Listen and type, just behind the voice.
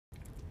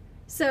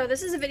So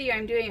this is a video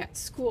I'm doing at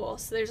school,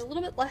 so there's a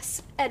little bit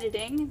less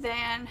editing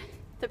than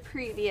the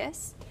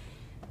previous.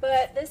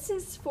 But this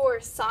is for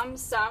Sum,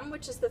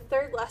 which is the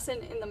third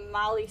lesson in the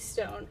Moli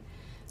Sone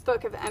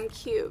book of M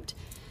cubed.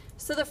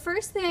 So the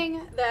first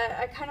thing that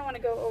I kind of want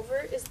to go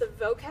over is the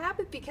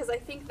vocab, because I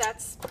think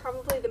that's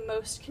probably the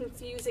most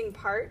confusing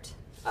part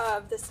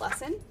of this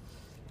lesson.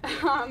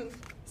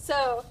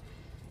 So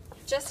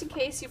just in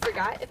case you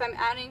forgot, if I'm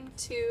adding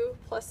 2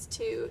 plus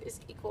 2 is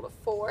equal to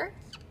 4,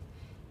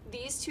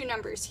 these two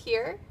numbers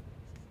here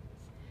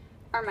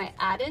are my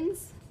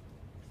add-ins,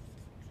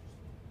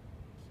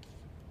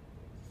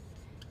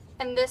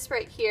 and this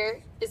right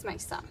here is my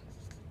sum.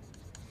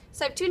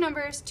 So I have two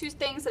numbers, two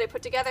things that I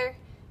put together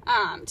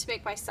to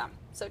make my sum.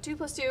 So 2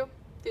 plus 2,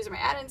 these are my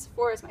add-ins,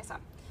 4 is my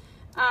sum.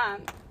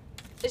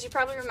 As you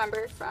probably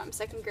remember from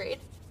second grade,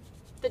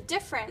 the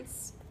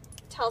difference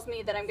tells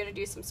me that I'm going to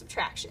do some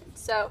subtraction.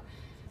 So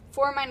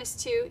 4 minus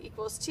 2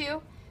 equals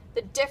 2.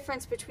 The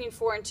difference between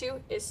 4 and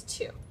 2 is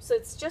 2. So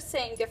it's just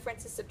saying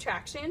difference is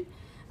subtraction.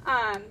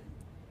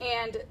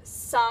 And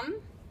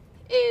sum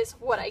is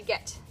what I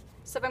get.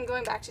 So if I'm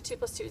going back to 2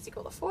 plus 2 is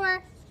equal to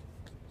 4,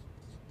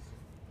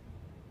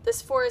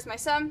 this 4 is my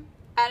sum,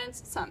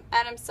 add-ins, sum,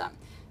 add-ins, sum.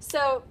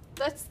 So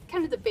that's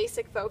kind of the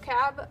basic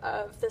vocab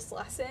of this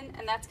lesson,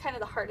 and that's kind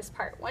of the hardest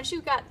part. Once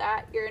you've got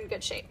that, you're in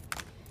good shape.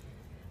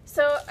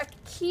 So a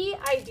key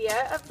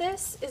idea of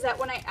this is that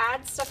when I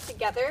add stuff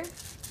together,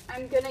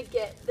 I'm going to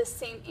get the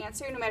same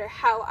answer no matter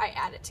how I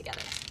add it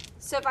together.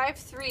 So if I have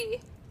 3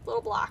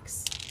 little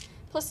blocks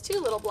plus 2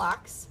 little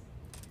blocks,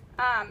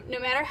 no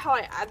matter how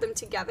I add them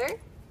together,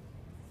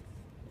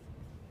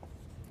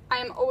 I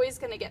am always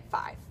going to get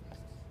 5.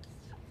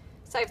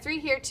 So I have 3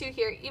 here, 2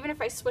 here. Even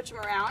if I switch them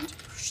around,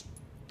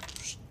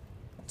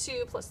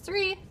 2 plus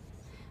 3,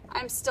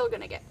 I'm still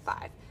going to get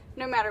 5,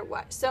 no matter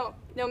what. So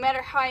no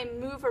matter how I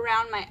move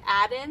around my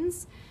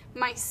add-ins,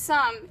 my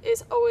sum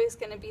is always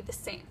going to be the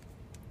same.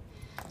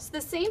 So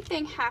the same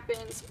thing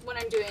happens when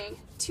I'm doing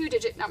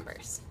 2-digit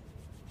numbers.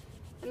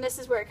 And this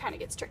is where it kind of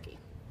gets tricky.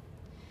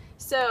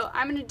 So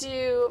I'm going to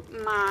do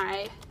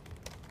my,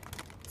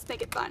 let's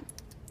make it fun.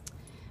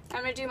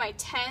 I'm going to do my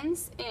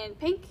 10s in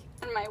pink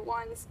and my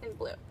 1s in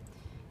blue.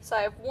 So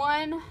I have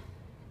 1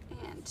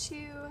 and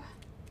 2,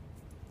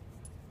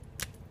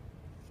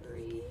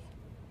 3,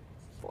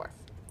 4.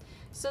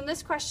 So in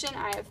this question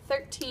I have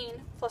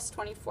 13 plus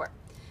 24.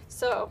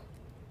 So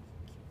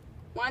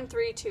 1,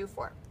 3, 2,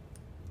 4.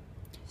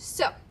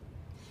 So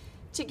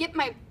to get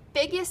my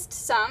biggest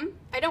sum,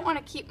 I don't want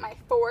to keep my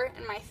 4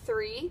 and my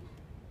 3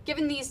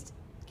 given these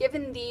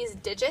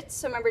digits.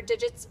 So remember,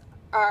 digits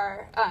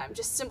are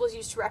just symbols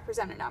used to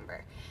represent a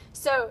number.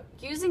 So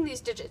using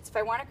these digits, if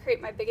I want to create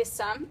my biggest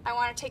sum, I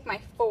want to take my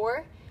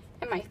 4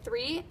 and my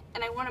 3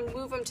 and I want to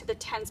move them to the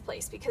tens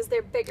place because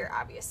they're bigger,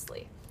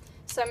 obviously.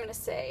 So I'm going to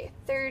say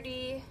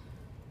 31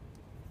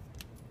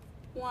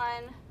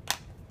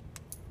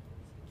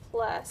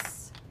 plus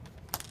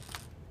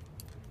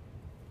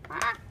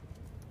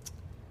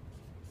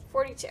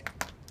 42.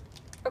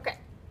 Okay.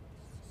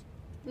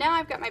 Now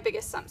I've got my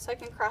biggest sum, so I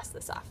can cross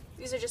this off.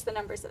 These are just the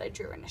numbers that I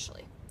drew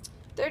initially.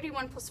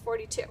 31 plus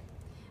 42.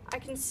 I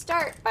can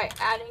start by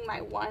adding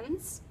my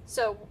 1s.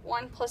 So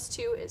 1 plus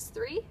 2 is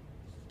 3.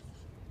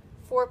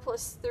 4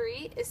 plus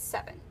 3 is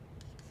 7.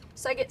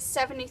 So I get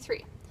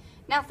 73.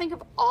 Now think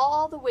of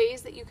all the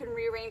ways that you can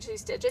rearrange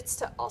these digits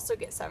to also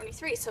get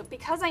 73. So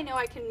because I know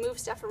I can move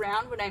stuff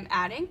around when I'm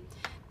adding,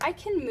 I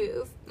can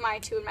move my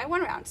 2 and my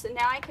 1 around. So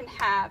now I can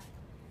have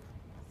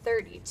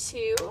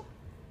 32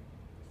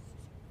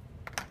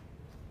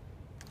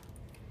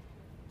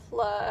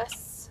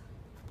 plus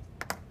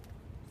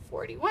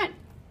 41.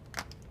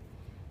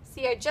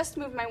 See, I just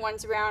moved my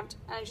 1s around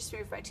and I just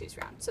moved my 2s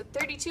around. So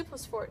 32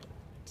 plus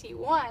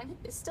 41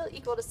 is still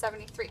equal to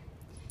 73.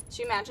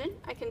 So you imagine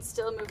I can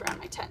still move around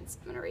my 10s.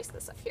 I'm going to erase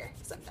this up here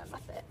because I'm done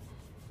with it.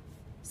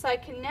 So I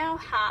can now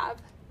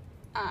have,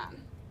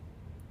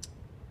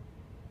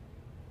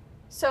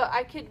 so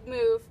I could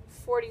move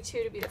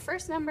 42 to be the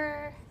first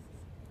number,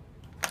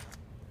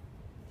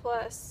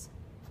 plus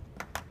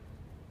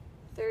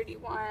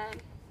 31.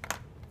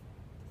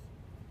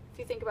 If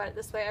you think about it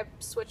this way, I've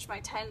switched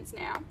my 10s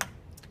now.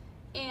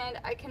 And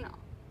I can,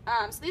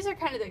 so these are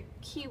kind of the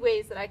key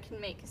ways that I can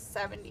make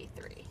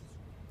 73.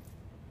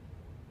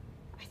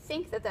 I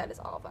think that is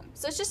all of them.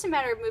 So it's just a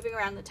matter of moving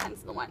around the 10s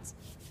and the 1s.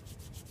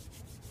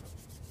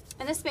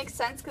 And this makes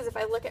sense because if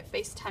I look at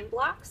base 10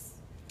 blocks,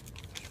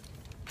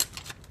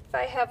 if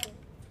I have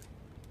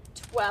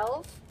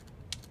 12,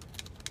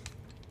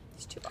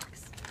 there's 2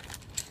 blocks,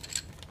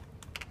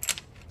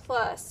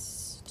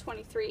 plus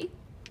 23,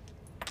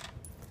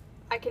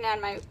 I can add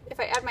my, if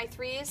I add my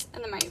 3s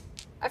and then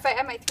if I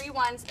add my 3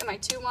 1s and my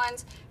 2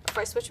 1s, or if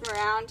I switch them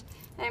around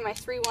and add my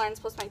 3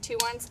 1s plus my 2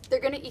 1s, they're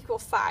going to equal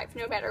 5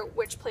 no matter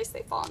which place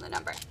they fall in the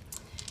number.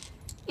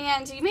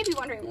 And you may be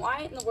wondering,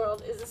 why in the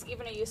world is this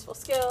even a useful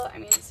skill? I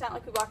mean, it's not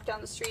like we walk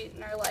down the street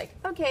and are like,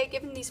 okay,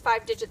 given these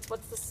 5 digits,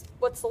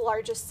 what's the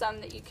largest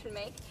sum that you can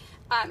make?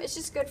 It's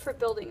just good for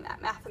building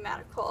that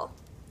mathematical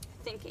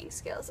thinking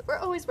skills that we're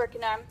always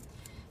working on.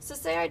 So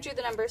say I drew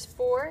the numbers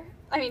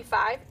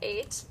 5,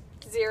 8,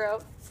 0,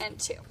 and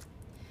 2.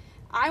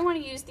 I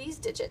want to use these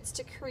digits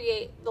to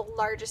create the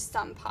largest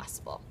sum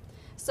possible.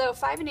 So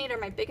 5 and 8 are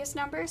my biggest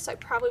numbers, so I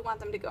probably want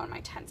them to go in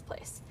my 10th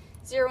place.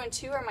 0 and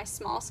 2 are my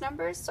smallest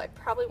numbers, so I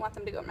probably want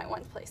them to go in my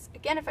 1th place.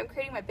 Again, if I'm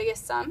creating my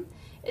biggest sum,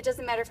 it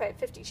doesn't matter if I have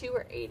 52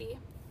 or 80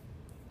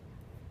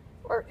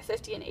 or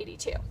 50 and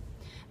 82,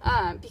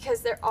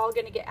 because they're all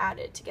going to get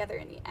added together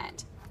in the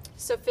end.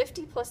 So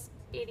 50 plus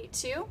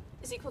 82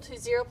 is equal to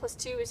 0 plus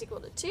 2 is equal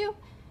to 2.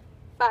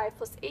 5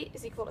 plus 8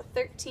 is equal to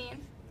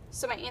 13.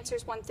 So my answer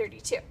is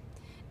 132.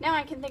 Now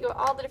I can think of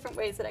all the different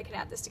ways that I can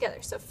add this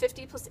together. So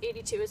 50 plus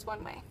 82 is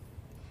one way.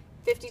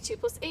 52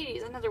 plus 80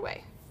 is another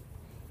way.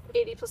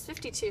 80 plus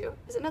 52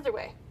 is another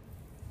way.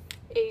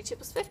 82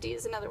 plus 50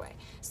 is another way.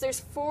 So there's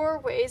 4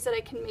 ways that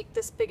I can make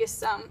this biggest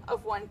sum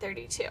of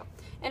 132.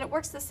 And it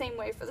works the same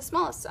way for the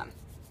smallest sum.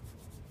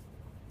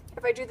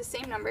 If I drew the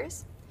same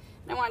numbers,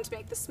 and I wanted to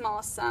make the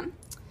smallest sum,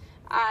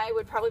 I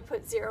would probably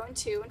put 0 and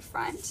 2 in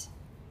front.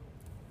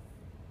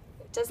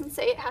 It doesn't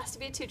say it has to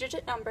be a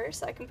 2-digit number,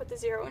 so I can put the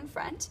 0 in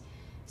front.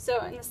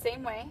 So in the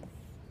same way,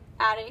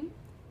 adding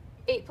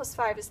 8 plus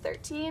 5 is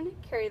 13,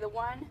 carry the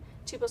 1,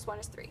 2 plus 1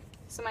 is 3.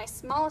 So my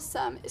smallest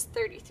sum is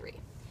 33.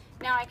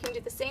 Now I can do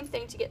the same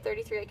thing to get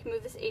 33. I can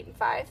move this 8 and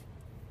 5.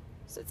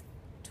 So it's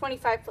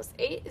 25 plus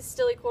 8 is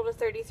still equal to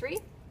 33.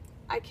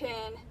 I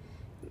can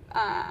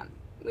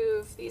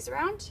move these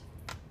around.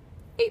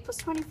 8 plus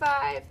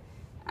 25,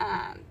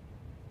 5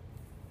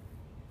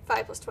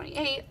 plus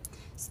 28.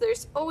 So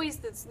there's always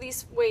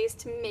these ways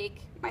to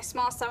make my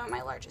smallest sum and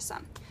my largest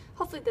sum.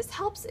 Hopefully this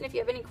helps, and if you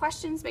have any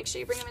questions, make sure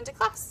you bring them into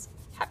class.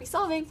 Happy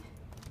solving!